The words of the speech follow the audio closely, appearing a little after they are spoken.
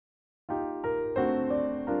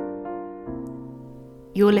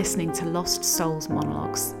You're listening to Lost Souls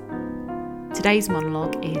Monologues. Today's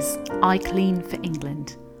monologue is I Clean for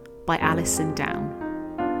England by Alison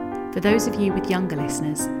Down. For those of you with younger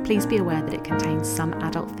listeners, please be aware that it contains some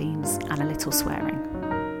adult themes and a little swearing.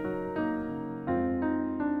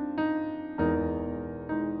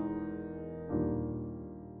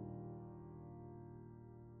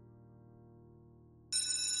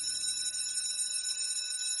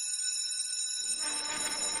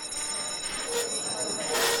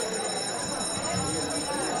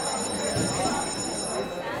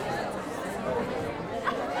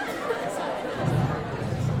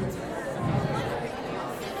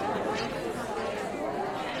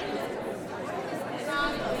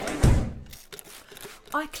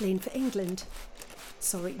 I clean for England.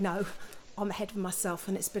 Sorry, no, I'm ahead of myself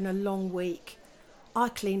and it's been a long week. I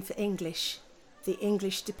clean for English, the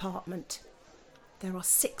English department. There are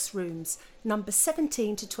 6 rooms, numbers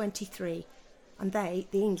 17 to 23, and they,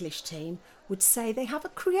 the English team, would say they have a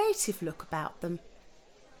creative look about them.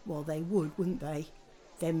 Well, they would, wouldn't they?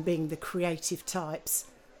 Them being the creative types.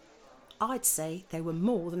 I'd say they were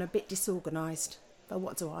more than a bit disorganised, but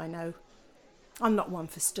what do I know? I'm not one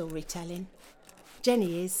for storytelling.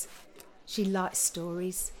 Jenny is. She likes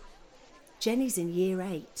stories. Jenny's in year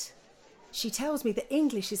 8. She tells me that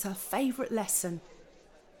English is her favourite lesson.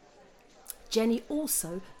 Jenny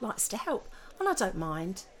also likes to help, and I don't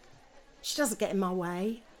mind. She doesn't get in my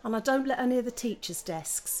way, and I don't let her near the teachers'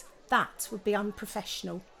 desks. That would be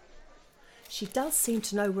unprofessional. She does seem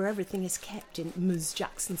to know where everything is kept in Ms.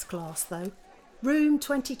 Jackson's class, though. Room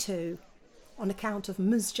 22, on account of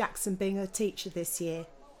Ms. Jackson being her teacher this year.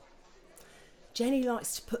 Jenny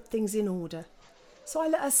likes to put things in order, so I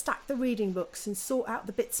let her stack the reading books and sort out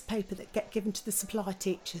the bits of paper that get given to the supply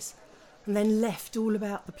teachers, and then left all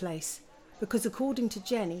about the place, because according to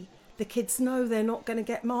Jenny, the kids know they're not going to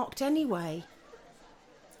get marked anyway.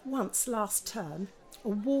 Once last term, a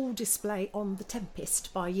wall display on The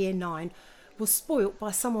Tempest by year 9 was spoilt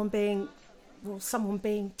by someone being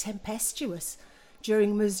tempestuous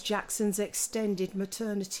during Ms. Jackson's extended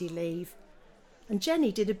maternity leave. And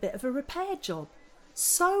Jenny did a bit of a repair job,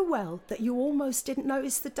 so well that you almost didn't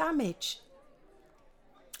notice the damage.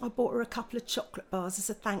 I bought her a couple of chocolate bars as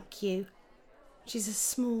a thank you. She's a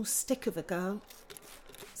small stick of a girl,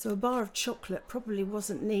 so a bar of chocolate probably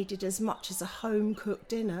wasn't needed as much as a home-cooked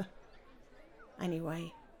dinner.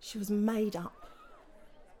 Anyway, she was made up.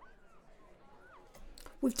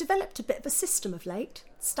 We've developed a bit of a system of late.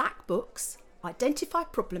 Stack books, identify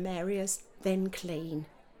problem areas, then clean.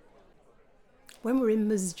 When we're in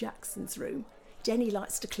Ms. Jackson's room, Jenny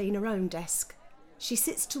likes to clean her own desk. She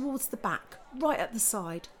sits towards the back, right at the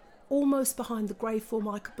side, almost behind the grey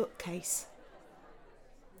Formica bookcase.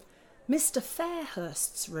 Mr.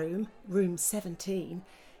 Fairhurst's room, room 17,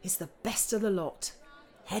 is the best of the lot.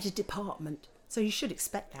 Head of department, so you should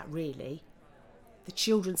expect that really. The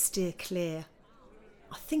children steer clear.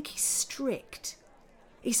 I think he's strict.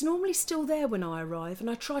 He's normally still there when I arrive, and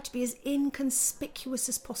I try to be as inconspicuous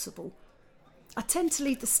as possible. I tend to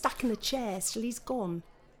leave the stack in the chairs till he's gone.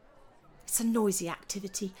 It's a noisy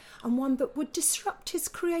activity and one that would disrupt his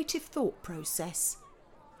creative thought process.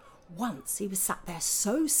 Once he was sat there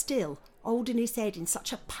so still, holding his head in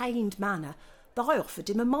such a pained manner, that I offered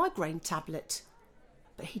him a migraine tablet.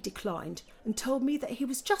 But he declined and told me that he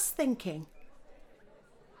was just thinking.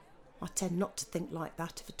 I tend not to think like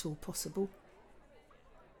that if at all possible.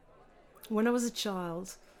 When I was a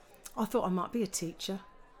child, I thought I might be a teacher.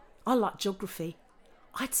 I like geography.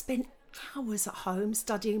 I'd spend hours at home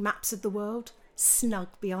studying maps of the world, snug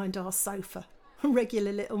behind our sofa, a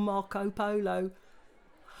regular little Marco Polo.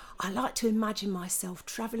 I like to imagine myself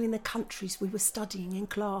travelling the countries we were studying in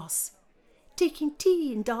class, taking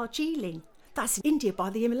tea in Darjeeling, that's in India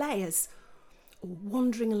by the Himalayas, or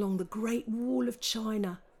wandering along the Great Wall of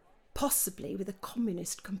China, possibly with a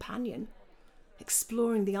communist companion,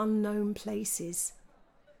 exploring the unknown places.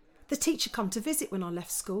 The teacher come to visit when I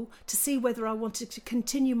left school to see whether I wanted to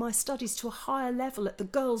continue my studies to a higher level at the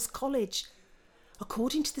girls' college.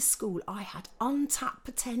 According to the school, I had untapped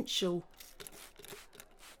potential.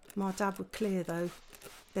 My dad would clear, though.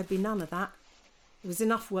 There'd be none of that. There was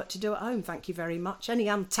enough work to do at home, thank you very much. Any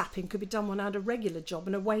untapping could be done when I had a regular job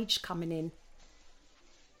and a wage coming in.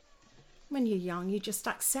 When you're young, you just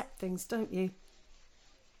accept things, don't you?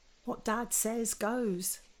 What Dad says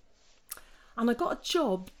goes. And I got a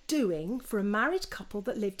job doing for a married couple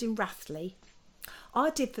that lived in Rathley. I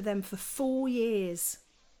did for them for 4 years.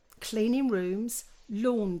 Cleaning rooms,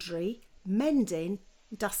 laundry, mending,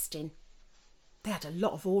 dusting. They had a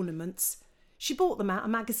lot of ornaments. She bought them out of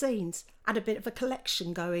magazines, had a bit of a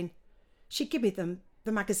collection going. She'd give me them,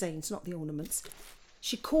 the magazines, not the ornaments.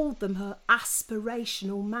 She called them her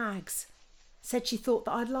aspirational mags. Said she thought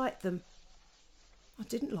that I'd like them. I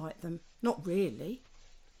didn't like them. Not really.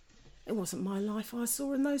 It wasn't my life I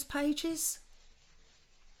saw in those pages.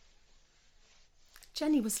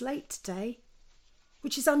 Jenny was late today,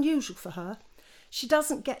 which is unusual for her. She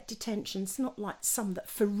doesn't get detentions, not like some that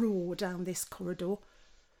furore down this corridor.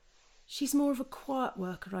 She's more of a quiet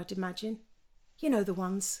worker, I'd imagine. You know the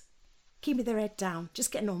ones. Keeping their head down,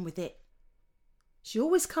 just getting on with it. She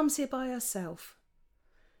always comes here by herself.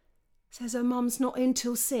 Says her mum's not in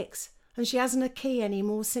till 6 and she hasn't a key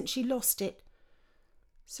anymore since she lost it.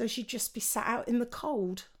 So she'd just be sat out in the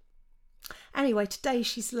cold. Anyway, today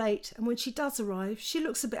she's late, and when she does arrive, she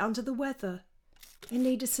looks a bit under the weather. In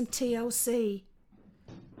need of some TLC.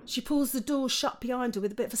 She pulls the door shut behind her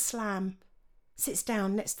with a bit of a slam. Sits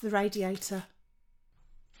down next to the radiator.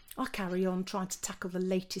 I carry on trying to tackle the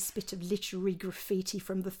latest bit of literary graffiti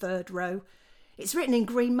from the 3rd row. It's written in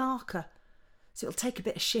green marker, so it'll take a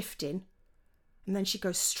bit of shifting. And then she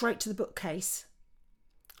goes straight to the bookcase.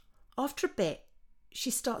 After a bit, she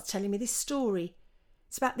starts telling me this story.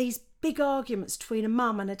 It's about these big arguments between a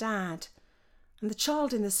mum and a dad. And the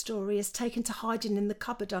child in the story is taken to hiding in the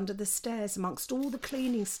cupboard under the stairs amongst all the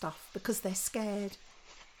cleaning stuff because they're scared.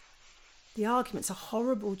 The arguments are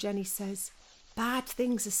horrible, Jenny says. Bad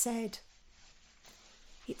things are said.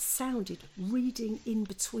 It sounded, reading in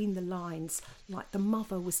between the lines, like the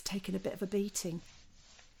mother was taking a bit of a beating.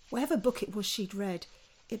 Whatever book it was she'd read,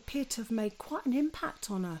 it appeared to have made quite an impact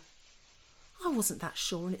on her. I wasn't that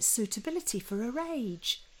sure on its suitability for her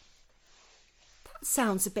age. That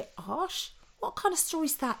sounds a bit harsh. What kind of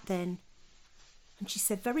story's that then? And she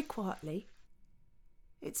said very quietly,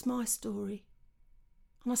 "It's my story."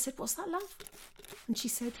 And I said, "What's that, love?" And she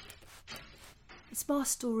said, "It's my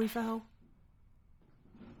story, Val."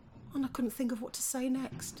 And I couldn't think of what to say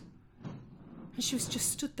next. And she was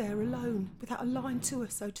just stood there alone, without a line to her,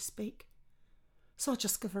 so to speak. So I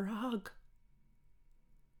just gave her a hug.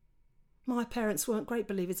 My parents weren't great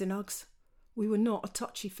believers in hugs. We were not a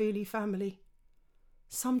touchy-feely family.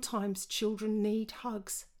 Sometimes children need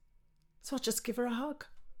hugs. So I just give her a hug.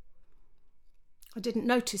 I didn't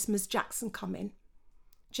notice Ms. Jackson come in.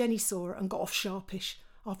 Jenny saw her and got off sharpish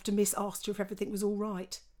after Miss asked her if everything was all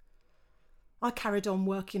right. I carried on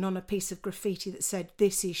working on a piece of graffiti that said,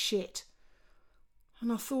 "This is shit."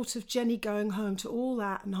 And I thought of Jenny going home to all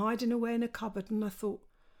that and hiding away in a cupboard, and I thought,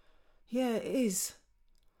 yeah, it is.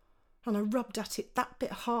 And I rubbed at it that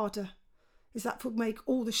bit harder, as that would make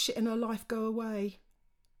all the shit in her life go away.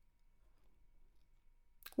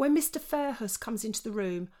 When Mr. Fairhurst comes into the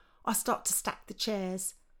room, I start to stack the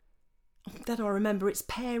chairs. Then I remember it's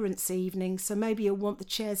parents' evening, so maybe he'll want the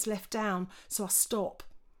chairs left down, so I stop.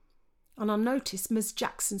 And I notice Ms.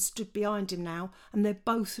 Jackson stood behind him now, and they're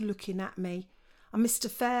both looking at me. And Mr.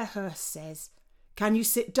 Fairhurst says, "Can you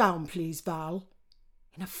sit down, please, Val?"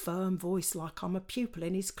 in a firm voice like I'm a pupil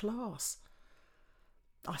in his class.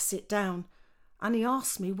 I sit down, and he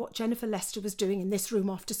asks me what Jennifer Lester was doing in this room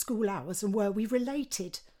after school hours and were we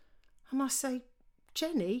related. And I say,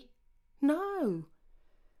 "Jenny? No."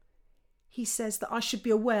 He says that I should be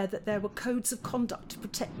aware that there were codes of conduct to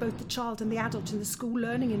protect both the child and the adult in the school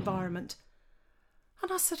learning environment.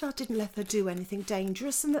 And I said I didn't let her do anything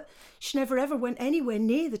dangerous and that she never ever went anywhere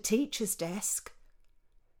near the teacher's desk.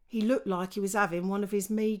 He looked like he was having one of his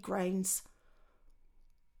migraines.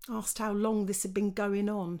 Asked how long this had been going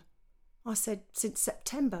on. I said since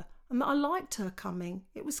September, and that I liked her coming.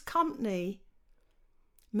 It was company.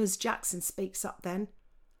 Ms. Jackson speaks up then.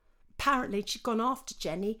 Apparently she'd gone after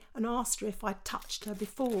Jenny and asked her if I'd touched her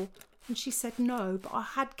before, and she said no, but I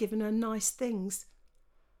had given her nice things.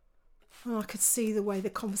 And I could see the way the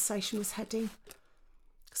conversation was heading.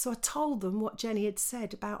 So I told them what Jenny had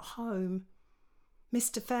said about home.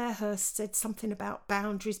 Mr. Fairhurst said something about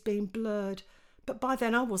boundaries being blurred, but by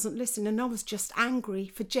then I wasn't listening. I was just angry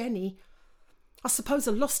for Jenny. I suppose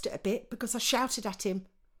I lost it a bit because I shouted at him,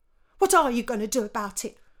 "What are you going to do about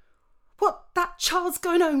it? What that child's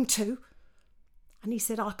going home to?" And he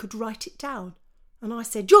said I could write it down. And I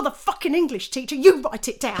said, "You're the fucking English teacher, you write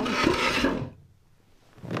it down."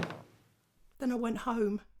 Then I went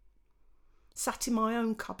home, sat in my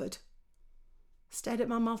own cupboard, stared at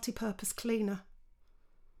my multi-purpose cleaner.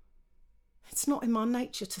 It's not in my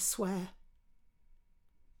nature to swear.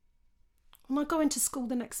 When I go into school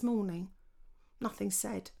the next morning, nothing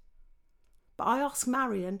said. But I asked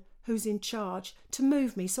Marion, who's in charge, to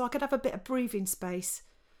move me so I could have a bit of breathing space.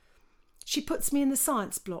 She puts me in the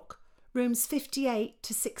science block, rooms 58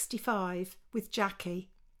 to 65, with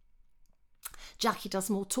Jackie. Jackie does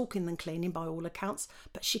more talking than cleaning by all accounts,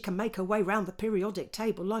 but she can make her way round the periodic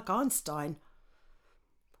table like Einstein.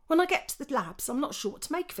 When I get to the labs, I'm not sure what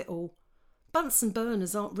to make of it all. Bunsen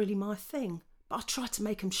burners aren't really my thing, but I try to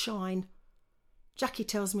make them shine. Jackie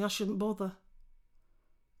tells me I shouldn't bother.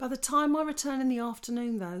 By the time I return in the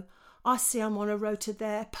afternoon, though, I see I'm on a rota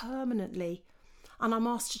there permanently, and I'm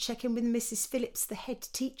asked to check in with Mrs. Phillips, the head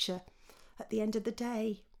teacher, at the end of the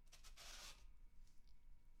day.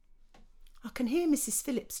 I can hear Mrs.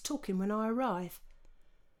 Phillips talking when I arrive,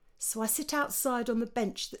 so I sit outside on the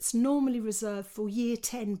bench that's normally reserved for Year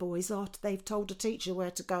 10 boys after they've told a teacher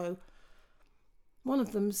where to go. One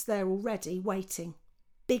of them's there already, waiting.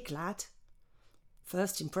 Big lad.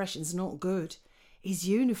 First impression's not good. His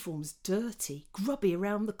uniform's dirty, grubby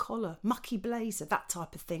around the collar, mucky blazer, that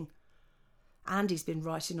type of thing. And he's been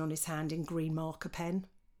writing on his hand in green marker pen.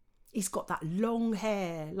 He's got that long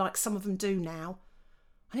hair, like some of them do now,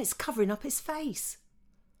 and it's covering up his face.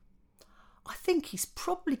 I think he's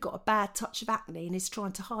probably got a bad touch of acne and is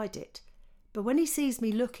trying to hide it. But when he sees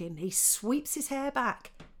me looking, he sweeps his hair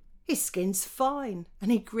back. His skin's fine,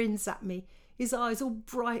 and he grins at me, his eyes all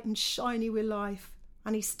bright and shiny with life,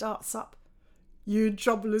 and he starts up. "You in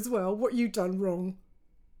trouble as well? What you done wrong?"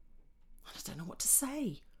 I don't know what to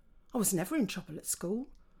say. I was never in trouble at school.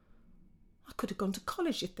 I could have gone to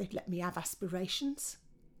college if they'd let me have aspirations.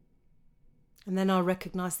 And then I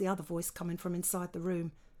recognise the other voice coming from inside the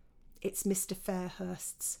room. It's Mr.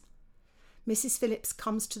 Fairhurst's. Mrs. Phillips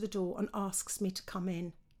comes to the door and asks me to come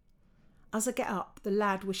in. As I get up, the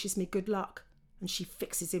lad wishes me good luck, and she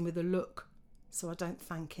fixes him with a look, so I don't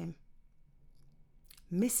thank him.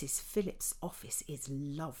 Mrs. Phillips' office is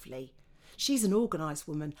lovely. She's an organised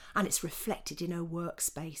woman, and it's reflected in her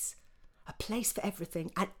workspace. A place for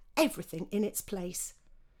everything, and everything in its place.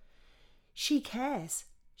 She cares,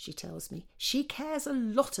 she tells me. She cares a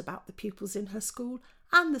lot about the pupils in her school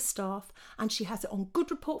and the staff, and she has it on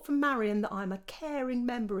good report from Marion that I'm a caring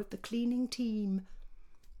member of the cleaning team.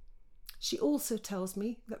 She also tells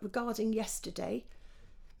me that regarding yesterday,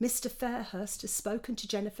 Mr. Fairhurst has spoken to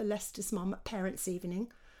Jennifer Lester's mum at parents'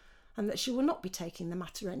 evening, and that she will not be taking the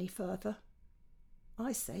matter any further.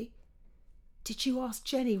 I say, "Did you ask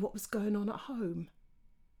Jenny what was going on at home?"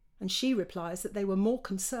 And she replies that they were more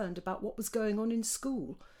concerned about what was going on in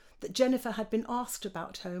school, that Jennifer had been asked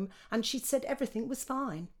about home, and she'd said everything was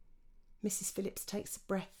fine. Mrs. Phillips takes a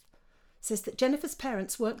breath, says that Jennifer's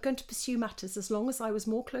parents weren't going to pursue matters as long as I was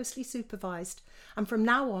more closely supervised, and from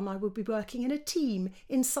now on I would be working in a team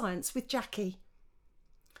in science with Jackie.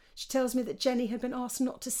 She tells me that Jenny had been asked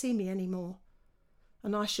not to see me anymore,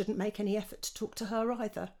 and I shouldn't make any effort to talk to her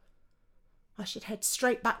either. I should head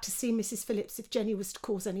straight back to see Mrs. Phillips if Jenny was to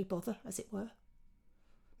cause any bother, as it were.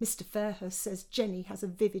 Mr. Fairhurst says Jenny has a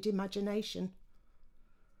vivid imagination.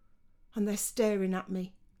 And they're staring at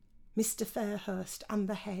me, Mr. Fairhurst and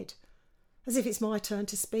the head, as if it's my turn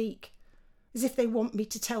to speak, as if they want me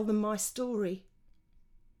to tell them my story.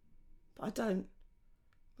 But I don't,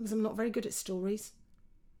 because I'm not very good at stories.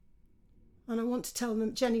 And I want to tell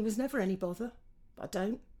them Jenny was never any bother, but I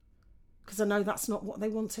don't, because I know that's not what they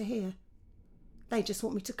want to hear. They just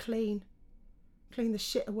want me to clean the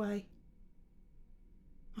shit away.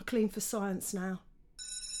 I clean for science now.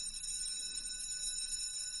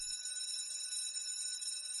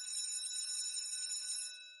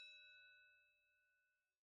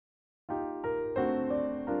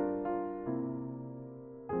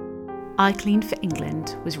 I Clean for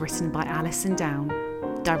England was written by Alison Down,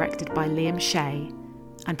 directed by Liam Shea,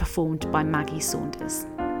 and performed by Maggie Saunders.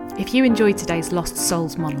 If you enjoyed today's Lost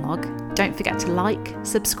Souls monologue, don't forget to like,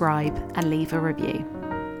 subscribe, and leave a review.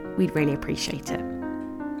 We'd really appreciate it.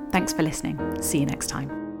 Thanks for listening. See you next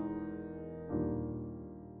time.